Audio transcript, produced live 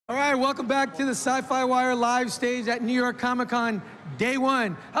All right, welcome back to the Sci-Fi Wire live stage at New York Comic Con Day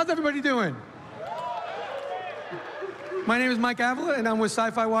 1. How's everybody doing? My name is Mike Avila, and I'm with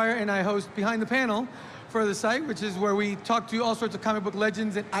Sci-Fi Wire, and I host Behind the Panel for the site, which is where we talk to all sorts of comic book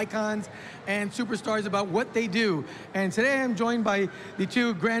legends and icons and superstars about what they do. And today I'm joined by the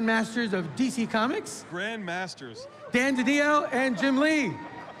two grandmasters of DC Comics. Grandmasters. Dan DiDio and Jim Lee.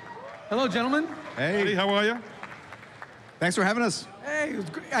 Hello, gentlemen. Hey, how are you? Thanks for having us. Hey, it was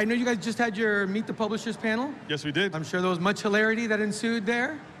great. I know you guys just had your Meet the Publishers panel. Yes, we did. I'm sure there was much hilarity that ensued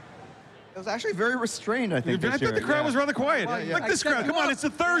there. It was actually very restrained, I think, I thought the crowd was rather quiet. Well, yeah. Like this crowd. Come on, it's a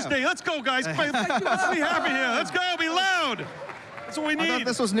Thursday. Let's go, guys. Let's be happy here. Let's go. Be loud. That's what we need. I thought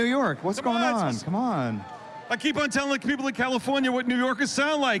this was New York. What's going on? Come on. I keep on telling people in California what New Yorkers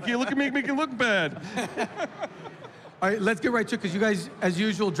sound like. You look at me, make it look bad. All right, let's get right to it, because you guys, as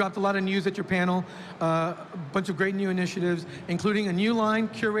usual, dropped a lot of news at your panel. A bunch of great new initiatives, including a new line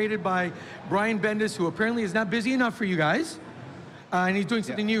curated by Brian Bendis, who apparently is not busy enough for you guys. And he's doing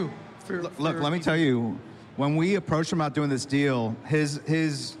something new. Look, let me tell you, when we approached him about doing this deal,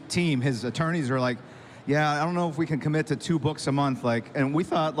 his team, his attorneys were like, yeah, I don't know if we can commit to 2 books a month. And we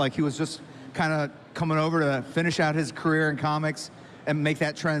thought he was just kind of coming over to finish out his career in comics and make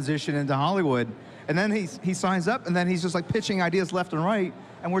that transition into Hollywood. And then he signs up, and then he's just pitching ideas left and right,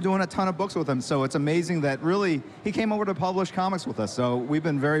 and we're doing a ton of books with him. So it's amazing that really he came over to publish comics with us. So we've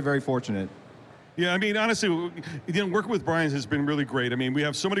been very, very fortunate. Yeah, I mean, honestly, working with Brian has been really great. I mean, we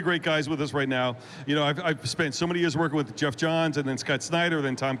have so many great guys with us right now. You know, I've spent so many years working with Jeff Johns, and then Scott Snyder,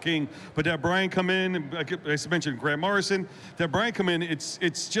 then Tom King. But to have Brian come in, I mentioned Grant Morrison, to have Brian come in,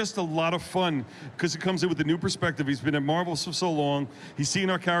 it's just a lot of fun, because he comes in with a new perspective. He's been at Marvel for so long. He's seeing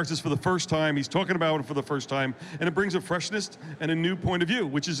our characters for the first time. He's talking about it for the first time. And it brings a freshness and a new point of view,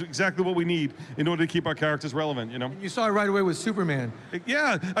 which is exactly what we need in order to keep our characters relevant, you know? You saw it right away with Superman.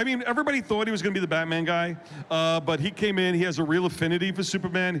 Yeah, I mean, everybody thought he was going to be the Batman guy, but he came in, he has a real affinity for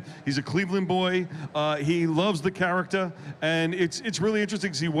Superman. He's a Cleveland boy. He loves the character, and it's really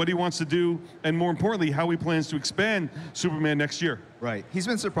interesting to see what he wants to do, and more importantly, how he plans to expand Superman next year. Right. He's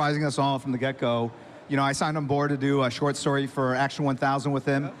been surprising us all from the get-go. You know, I signed on board to do a short story for Action 1000 with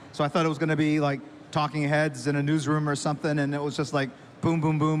him, so I thought it was going to be like talking heads in a newsroom or something, and it was just like boom,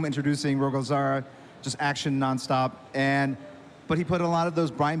 boom, boom, introducing Rogol Zaar, just action nonstop. But he put a lot of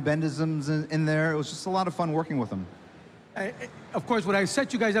those Brian Bendisms in there. It was just a lot of fun working with him. Of course, what I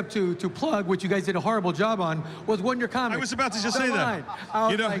set you guys up to plug, which you guys did a horrible job on, was Wonder Comics. I was about to just say that.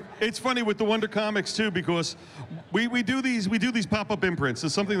 You know, it's funny with the Wonder Comics too, because we do these pop-up imprints.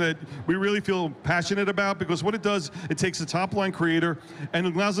 It's something that we really feel passionate about, because what it does, it takes a top-line creator and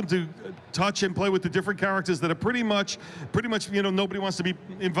allows them to touch and play with the different characters that are pretty much you know, nobody wants to be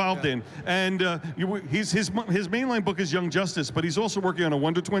involved in. And his mainline book is Young Justice, but he's also working on a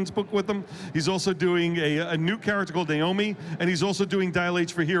Wonder Twins book with them. He's also doing a new character called Naomi, and he's also doing Dial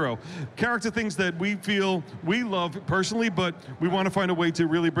H for Hero. Character things that we feel we love personally, but we want to find a way to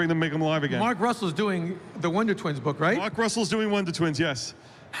really bring them, make them alive again. Mark Russell's doing the Wonder Twins book, right? Mark Russell's doing Wonder Twins, yes.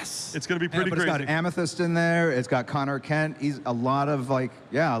 Yes. It's going to be pretty crazy. It's got Amethyst in there. It's got Connor Kent. He's a lot of a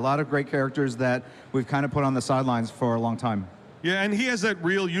lot of great characters that we've kind of put on the sidelines for a long time. Yeah, and he has that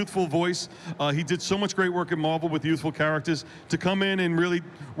real youthful voice. He did so much great work in Marvel with youthful characters. To come in and really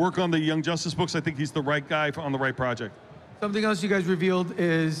work on the Young Justice books, I think he's the right guy on the right project. Something else you guys revealed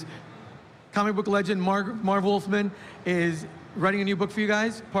is comic book legend Marv Wolfman is writing a new book for you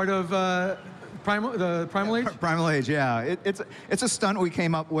guys, part of the Primal Age? Primal Age, yeah. It's a stunt we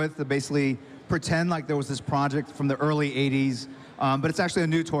came up with to basically pretend like there was this project from the early 80s, but it's actually a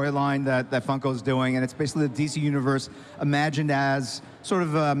new toy line that Funko's doing, and it's basically the DC Universe imagined as sort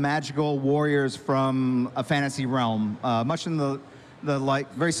of magical warriors from a fantasy realm, much in the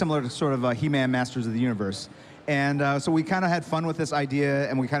very similar to sort of He-Man Masters of the Universe. And so we kind of had fun with this idea,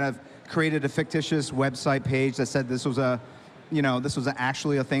 and we kind of created a fictitious website page that said this was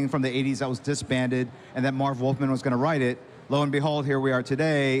actually a thing from the 80s that was disbanded, and that Marv Wolfman was going to write it. Lo and behold, here we are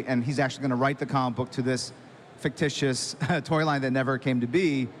today, and he's actually going to write the comic book to this fictitious toy line that never came to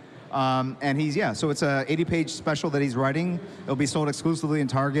be. And so it's a 80-page special that he's writing. It'll be sold exclusively in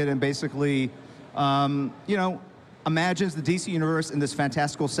Target, and basically, imagines the DC Universe in this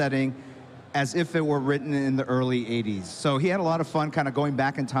fantastical setting as if it were written in the early 80s. So he had a lot of fun kind of going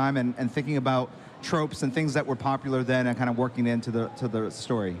back in time and thinking about tropes and things that were popular then and kind of working into the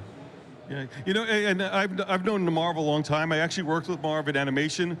story. Yeah, you know, and I've known Marv a long time. I actually worked with Marv in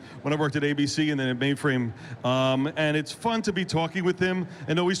animation when I worked at ABC and then at Mainframe. And it's fun to be talking with him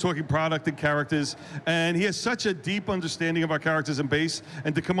and always talking product and characters. And he has such a deep understanding of our characters and base,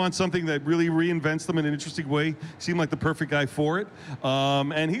 and to come on something that really reinvents them in an interesting way seemed like the perfect guy for it.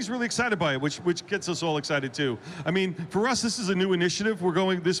 And he's really excited by it, which gets us all excited too. I mean, for us, this is a new initiative. We're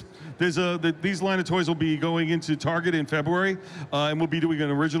going these line of toys will be going into Target in February, and we'll be doing an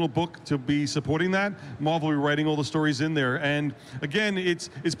original book to be supporting that. Marvel will be writing all the stories in there. And again, it's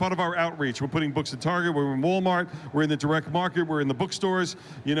part of our outreach. We're putting books at Target, we're in Walmart, we're in the direct market, we're in the bookstores.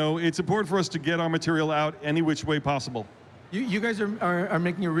 You know, it's important for us to get our material out any which way possible. You guys are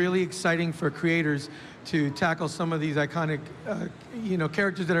making it really exciting for creators to tackle some of these iconic you know,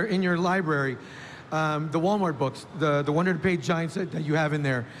 characters that are in your library. The Walmart books, the 100-page giants that you have in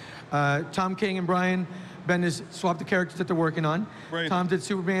there. Tom King and Brian Bendis swapped the characters that they're working on. Right. Tom did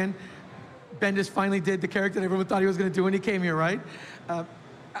Superman. Bendis finally did the character that everyone thought he was going to do when he came here, right?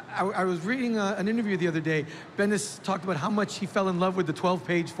 I was reading an interview the other day. Bendis talked about how much he fell in love with the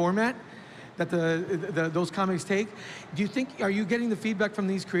 12-page format that those comics take. Do you think, are you getting the feedback from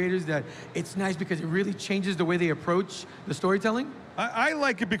these creators that it's nice because it really changes the way they approach the storytelling? I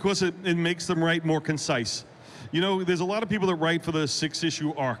like it because it makes them write more concise. You know, there's a lot of people that write for the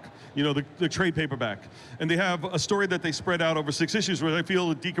 6-issue arc, you know, the trade paperback. And they have a story that they spread out over 6 issues where I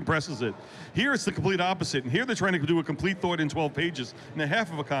feel it decompresses it. Here it's the complete opposite. And here they're trying to do a complete thought in 12 pages, in a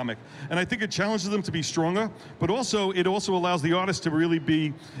half of a comic. And I think it challenges them to be stronger, but also it also allows the artist to really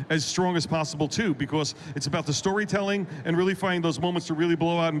be as strong as possible too, because it's about the storytelling and really finding those moments to really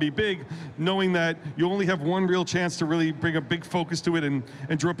blow out and be big, knowing that you only have one real chance to really bring a big focus to it and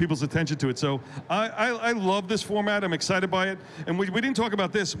draw people's attention to it. So I love this format. I'm excited by it. And we didn't talk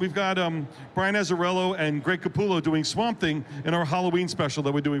about this. We've got Brian Azzarello and Greg Capullo doing Swamp Thing in our Halloween special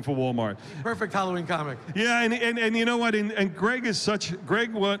that we're doing for Walmart. Perfect Halloween comic. Yeah, and you know what? And Greg is such,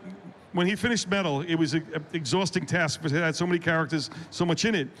 when he finished Metal, it was an exhausting task because it had so many characters, so much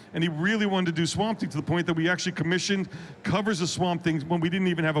in it, and he really wanted to do Swamp Thing to the point that we actually commissioned covers of Swamp Thing when we didn't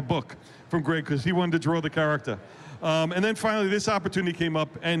even have a book from Greg because he wanted to draw the character. And then finally this opportunity came up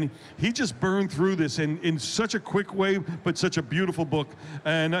and he just burned through this in such a quick way, but such a beautiful book.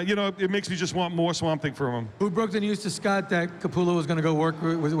 And you know, it makes me just want more Swamp Thing from him. Who broke the news to Scott that Capullo was going to go work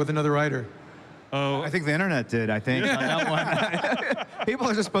with another writer? I think the internet did, on that one. People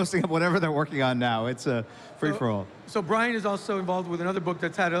are just posting up whatever they're working on now. It's a free-for-all. So Brian is also involved with another book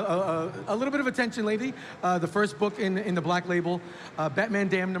that's had a little bit of attention lately. The first book in the Black Label, Batman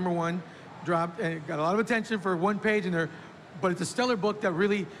Damned #1, dropped and it got a lot of attention for one page in there, but it's a stellar book that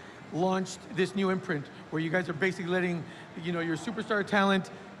really launched this new imprint where you guys are basically letting, you know, your superstar talent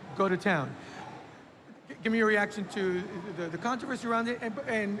go to town. Give me your reaction to the controversy around it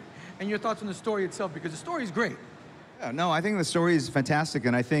and your thoughts on the story itself, because the story is great. Yeah, no, I think the story is fantastic,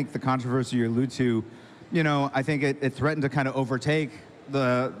 and I think the controversy you allude to, you know, I think it threatened to kind of overtake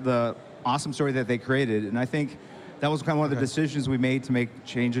the awesome story that they created, and I think that was kind of one of the decisions we made to make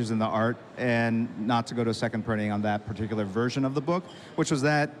changes in the art and not to go to a second printing on that particular version of the book, which was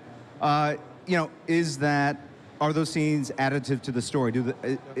that, you know, are those scenes additive to the story?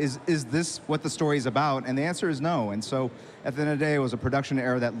 Is this what the story is about? And the answer is no. And so at the end of the day, it was a production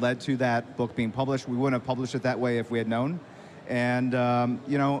error that led to that book being published. We wouldn't have published it that way if we had known. And,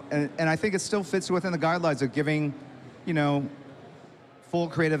 you know, and I think it still fits within the guidelines of giving, you know, full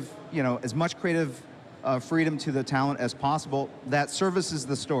creative, you know, as much creative freedom to the talent as possible that services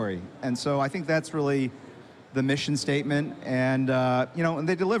the story. And so I think that's really the mission statement, and you know, and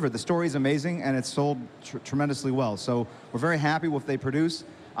they delivered. The story is amazing, and it's sold tremendously well. So we're very happy with what they produce.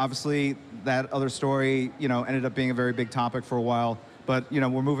 Obviously, that other story, you know, ended up being a very big topic for a while. But you know,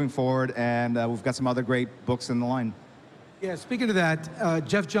 we're moving forward, and we've got some other great books in the line. Yeah. Speaking of that,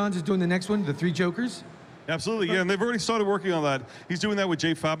 Jeff Johns is doing the next one, The Three Jokers. Absolutely, yeah, and they've already started working on that. He's doing that with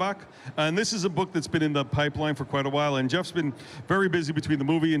Jay Fabak, and this is a book that's been in the pipeline for quite a while, and Jeff's been very busy between the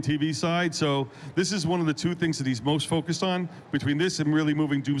movie and TV side, so this is one of the two things that he's most focused on, between this and really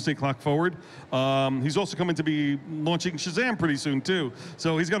moving Doomsday Clock forward. He's also coming to be launching Shazam pretty soon, too,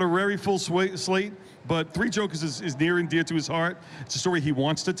 so he's got a very full slate, but Three Jokers is near and dear to his heart. It's a story he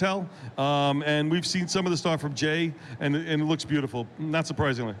wants to tell, and we've seen some of the stuff from Jay, and it looks beautiful, not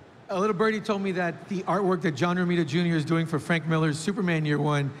surprisingly. A little birdie told me that the artwork that John Romita Jr. is doing for Frank Miller's Superman Year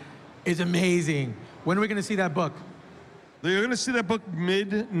One is amazing. When are we going to see that book? You're going to see that book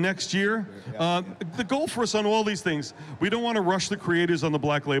mid next year. The goal for us on all these things, we don't want to rush the creators on the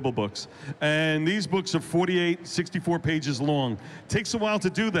Black Label books. And these books are 48, 64 pages long. Takes a while to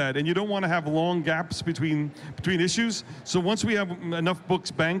do that, and you don't want to have long gaps between issues. So once we have enough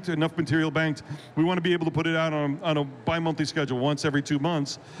books banked, enough material banked, we want to be able to put it out on a bi-monthly schedule, once every 2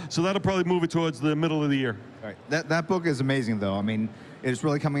 months. So that'll probably move it towards the middle of the year. Right. That book is amazing, though. I mean, it's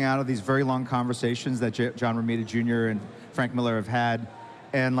really coming out of these very long conversations that John Romita Jr. and Frank Miller have had,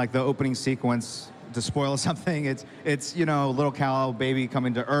 and like the opening sequence, to spoil something, it's you know, little Cal baby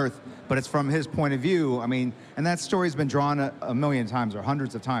coming to Earth, but it's from his point of view. I mean, and that story's been drawn a million times or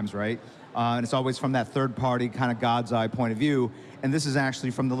hundreds of times, right? And it's always from that third party kind of God's eye point of view. And this is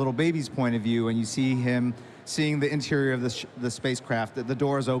actually from the little baby's point of view, and you see him seeing the interior of the spacecraft, the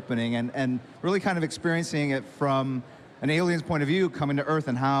doors opening, and really kind of experiencing it from an alien's point of view coming to Earth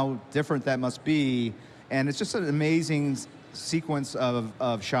and how different that must be. And it's just an amazing sequence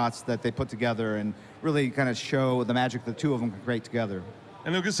of shots that they put together and really kind of show the magic the two of them can create together.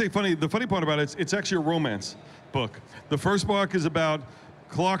 And I'm going to say, the funny part about it, it's actually a romance book. The first book is about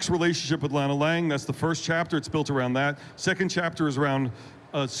Clark's relationship with Lana Lang. That's the first chapter. It's built around that. Second chapter is around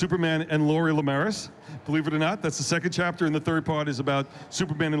Superman and Lori Lemaris. Believe it or not, that's the second chapter. And the third part is about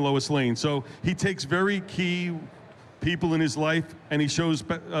Superman and Lois Lane. So he takes very key people in his life, and he shows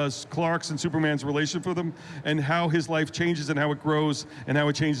Clark's and Superman's relationship with them, and how his life changes and how it grows and how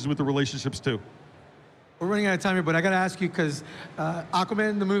it changes with the relationships too. We're running out of time here, but I got to ask you, because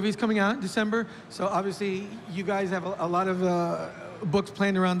Aquaman, the movie, is coming out in December, so obviously you guys have a lot of books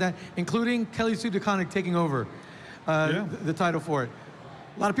planned around that, including Kelly Sue DeConnick taking over the title for it.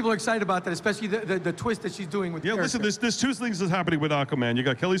 A lot of people are excited about that, especially the twist that she's doing with the character. Listen, there's two things that's happening with Aquaman. You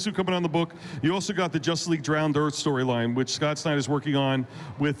got Kelly Sue coming on the book. You also got the Justice League Drowned Earth storyline, which Scott Snyder's working on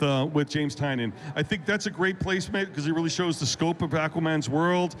with James Tynion. I think that's a great placement because it really shows the scope of Aquaman's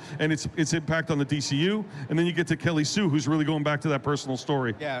world and its impact on the DCU. And then you get to Kelly Sue, who's really going back to that personal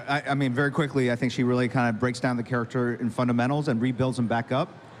story. Yeah, I mean, very quickly, I think she really kind of breaks down the character in fundamentals and rebuilds him back up.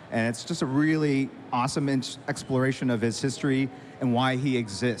 And it's just a really awesome exploration of his history and why he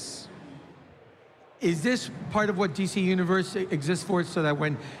exists. Is this part of what DC Universe exists for, so that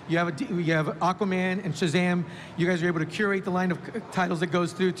when you have Aquaman and Shazam, you guys are able to curate the line of titles that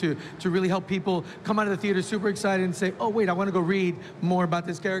goes through to really help people come out of the theater super excited and say, oh wait, I want to go read more about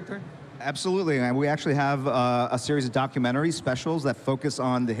this character? Absolutely, and we actually have a series of documentary specials that focus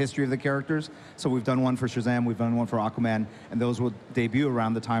on the history of the characters. So we've done one for Shazam, we've done one for Aquaman, and those will debut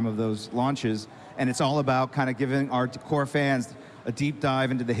around the time of those launches. And it's all about kind of giving our core fans a deep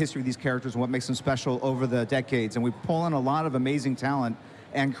dive into the history of these characters and what makes them special over the decades. And we pull in a lot of amazing talent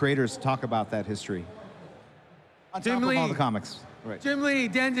and creators to talk about that history. On top of all the comics. Right. Jim Lee,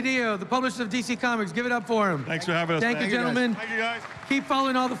 Dan DiDio, the publisher of DC Comics. Give it up for him. Thanks for having us. Thank you, gentlemen. Thank you, guys. Keep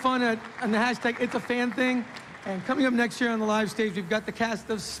following all the fun on the hashtag It's a Fan Thing. And coming up next year on the live stage, we've got the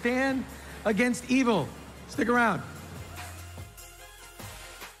cast of Stand Against Evil. Stick around.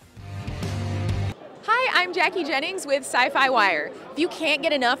 Hi, I'm Jackie Jennings with SYFY WIRE. If you can't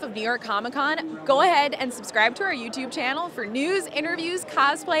get enough of New York Comic Con, go ahead and subscribe to our YouTube channel for news, interviews,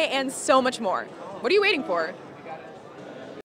 cosplay, and so much more. What are you waiting for?